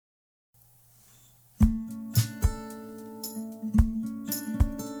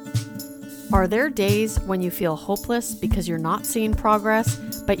Are there days when you feel hopeless because you're not seeing progress,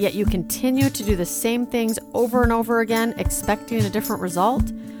 but yet you continue to do the same things over and over again, expecting a different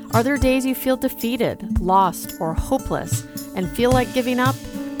result? Are there days you feel defeated, lost, or hopeless and feel like giving up?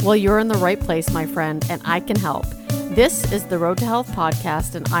 Well, you're in the right place, my friend, and I can help. This is the Road to Health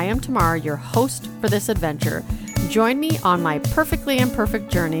podcast, and I am Tamara, your host for this adventure. Join me on my perfectly imperfect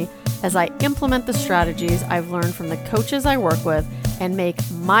journey as I implement the strategies I've learned from the coaches I work with and make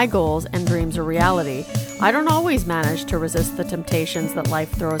my goals and dreams a reality. I don't always manage to resist the temptations that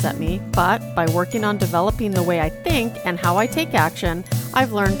life throws at me, but by working on developing the way I think and how I take action,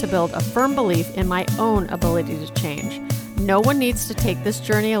 I've learned to build a firm belief in my own ability to change. No one needs to take this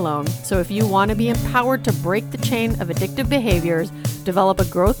journey alone, so if you want to be empowered to break the chain of addictive behaviors, develop a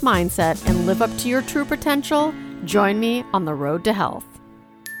growth mindset, and live up to your true potential, join me on the road to health.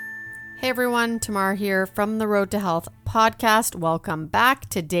 Hey everyone, Tamara here from the Road to Health podcast. Welcome back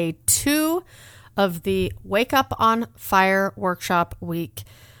to day 2 of the Wake Up on Fire workshop week.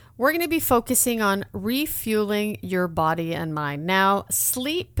 We're going to be focusing on refueling your body and mind. Now,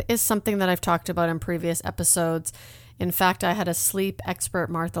 sleep is something that I've talked about in previous episodes. In fact, I had a sleep expert,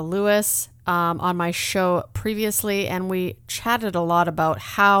 Martha Lewis, on my show previously, and we chatted a lot about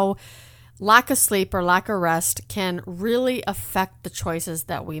how lack of sleep or lack of rest can really affect the choices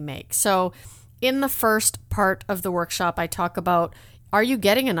that we make. So in the first part of the workshop, I talk about, are you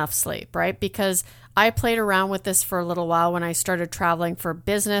getting enough sleep, right? Because I played around with this for a little while when I started traveling for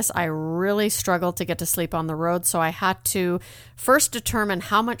business. I really struggled to get to sleep on the road. So I had to first determine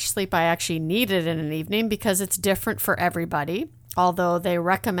how much sleep I actually needed in an evening because it's different for everybody. Although they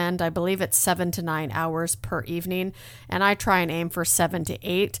recommend, I believe it's 7 to 9 hours per evening, and I try and aim for 7 to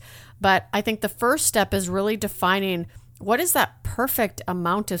 8. But I think the first step is really defining what is that perfect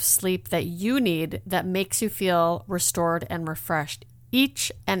amount of sleep that you need that makes you feel restored and refreshed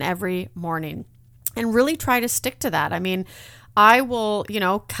each and every morning. And really try to stick to that. I mean, I will,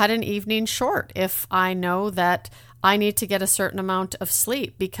 cut an evening short if I know that I need to get a certain amount of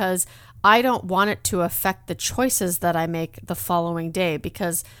sleep because I don't want it to affect the choices that I make the following day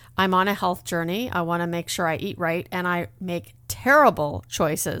because I'm on a health journey. I want to make sure I eat right and I make terrible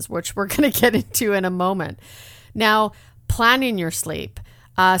choices, which we're going to get into in a moment. Now, planning your sleep,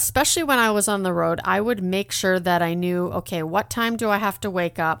 especially when I was on the road, I would make sure that I knew, okay, what time do I have to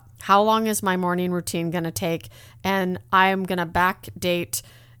wake up? How long is my morning routine going to take? And I'm going to backdate,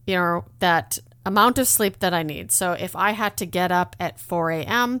 that amount of sleep that I need. So if I had to get up at 4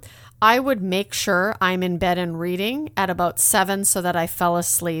 a.m., I would make sure I'm in bed and reading at about 7 so that I fell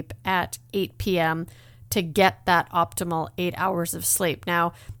asleep at 8 p.m. to get that optimal 8 hours of sleep.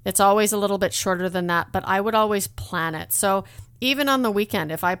 Now, it's always a little bit shorter than that, but I would always plan it. So even on the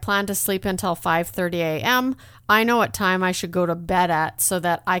weekend, if I plan to sleep until 5:30 a.m., I know what time I should go to bed at so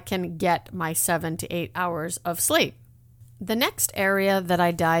that I can get my 7 to 8 hours of sleep. The next area that I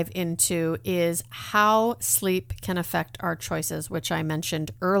dive into is how sleep can affect our choices, which I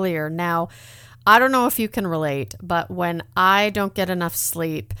mentioned earlier. Now, I don't know if you can relate, but when I don't get enough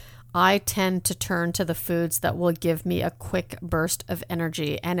sleep, I tend to turn to the foods that will give me a quick burst of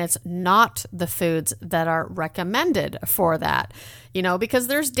energy. And it's not the foods that are recommended for that, because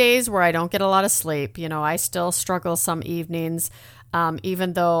there's days where I don't get a lot of sleep. I still struggle some evenings,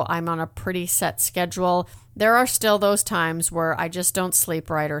 even though I'm on a pretty set schedule. There are still those times where I just don't sleep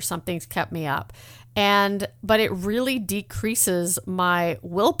right or something's kept me up. But it really decreases my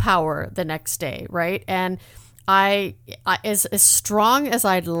willpower the next day, right? And I as strong as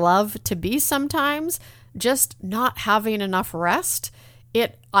I'd love to be sometimes, just not having enough rest,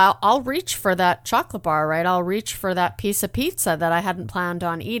 I'll reach for that chocolate bar, right? I'll reach for that piece of pizza that I hadn't planned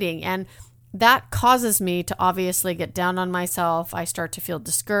on eating. And that causes me to obviously get down on myself. I start to feel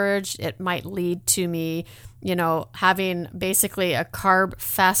discouraged. It might lead to me, having basically a carb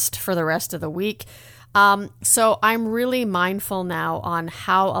fest for the rest of the week. So I'm really mindful now on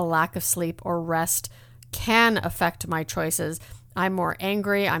how a lack of sleep or rest can affect my choices. I'm more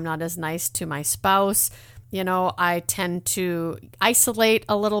angry. I'm not as nice to my spouse. I tend to isolate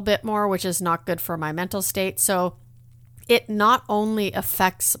a little bit more, which is not good for my mental state. So it not only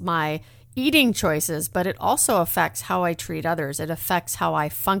affects my eating choices, but it also affects how I treat others. It affects how I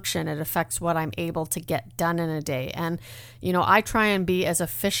function. It affects what I'm able to get done in a day. And, I try and be as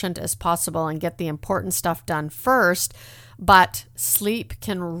efficient as possible and get the important stuff done first, but sleep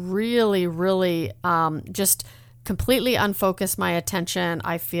can really, really just completely unfocus my attention.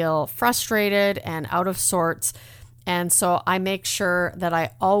 I feel frustrated and out of sorts. And so I make sure that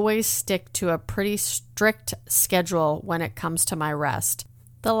I always stick to a pretty strict schedule when it comes to my rest.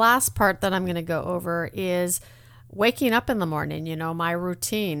 The last part that I'm going to go over is waking up in the morning, my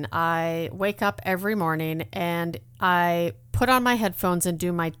routine. I wake up every morning and I put on my headphones and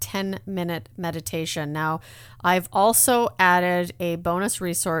do my 10-minute meditation. Now, I've also added a bonus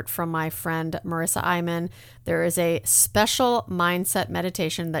resource from my friend Marissa Iman. There is a special mindset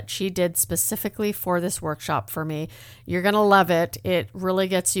meditation that she did specifically for this workshop for me. You're going to love it. It really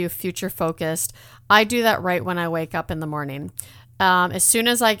gets you future focused. I do that right when I wake up in the morning. As soon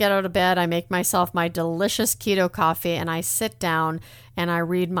as I get out of bed, I make myself my delicious keto coffee and I sit down and I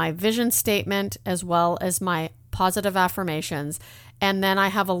read my vision statement as well as my positive affirmations. And then I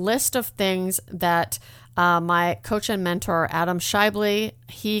have a list of things that my coach and mentor, Adam Shibley,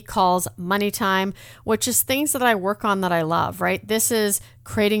 he calls money time, which is things that I work on that I love, right? This is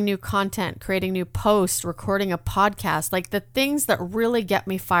creating new content, creating new posts, recording a podcast, like the things that really get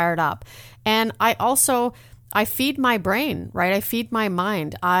me fired up. And I feed my brain, right? I feed my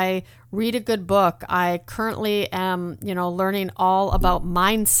mind. I read a good book. I currently am, learning all about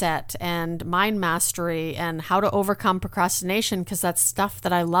mindset and mind mastery and how to overcome procrastination because that's stuff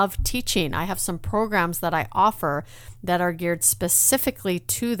that I love teaching. I have some programs that I offer that are geared specifically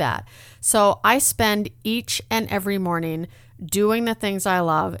to that. So I spend each and every morning doing the things I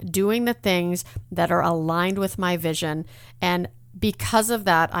love, doing the things that are aligned with my vision, and because of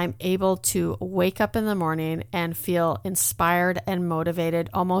that, I'm able to wake up in the morning and feel inspired and motivated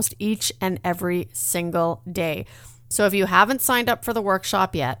almost each and every single day. So if you haven't signed up for the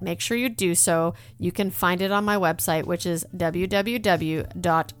workshop yet, make sure you do so. You can find it on my website, which is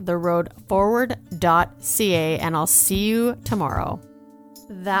www.theroadforward.ca, and I'll see you tomorrow.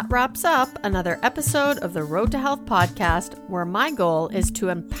 That wraps up another episode of the Road to Health podcast, where my goal is to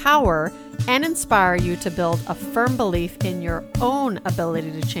empower and inspire you to build a firm belief in your own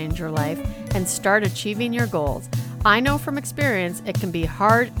ability to change your life and start achieving your goals. I know from experience it can be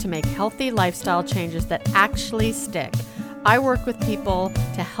hard to make healthy lifestyle changes that actually stick. I work with people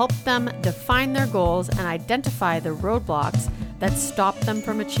to help them define their goals and identify the roadblocks that stop them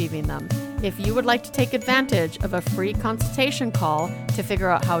from achieving them. If you would like to take advantage of a free consultation call to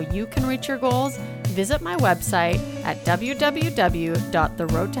figure out how you can reach your goals, visit my website at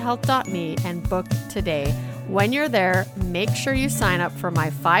www.theroadtohealth.me and book today. When you're there, make sure you sign up for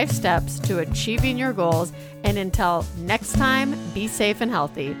my 5 steps to achieving your goals. And until next time, be safe and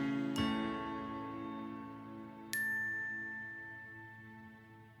healthy.